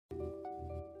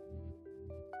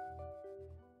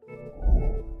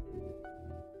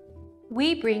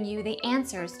We bring you the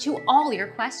answers to all your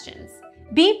questions.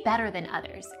 Be better than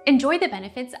others. Enjoy the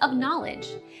benefits of knowledge.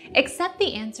 Accept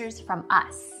the answers from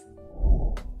us.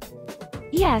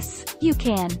 Yes, you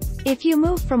can. If you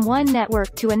move from one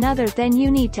network to another, then you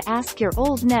need to ask your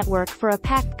old network for a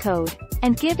packed code,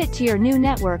 and give it to your new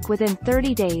network within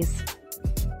 30 days.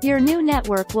 Your new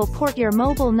network will port your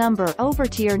mobile number over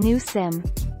to your new SIM.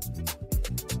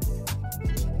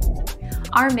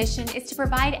 Our mission is to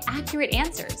provide accurate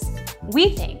answers. We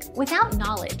think without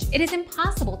knowledge, it is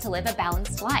impossible to live a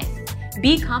balanced life.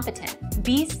 Be competent,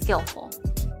 be skillful.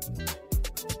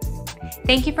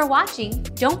 Thank you for watching.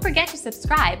 Don't forget to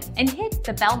subscribe and hit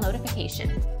the bell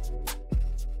notification.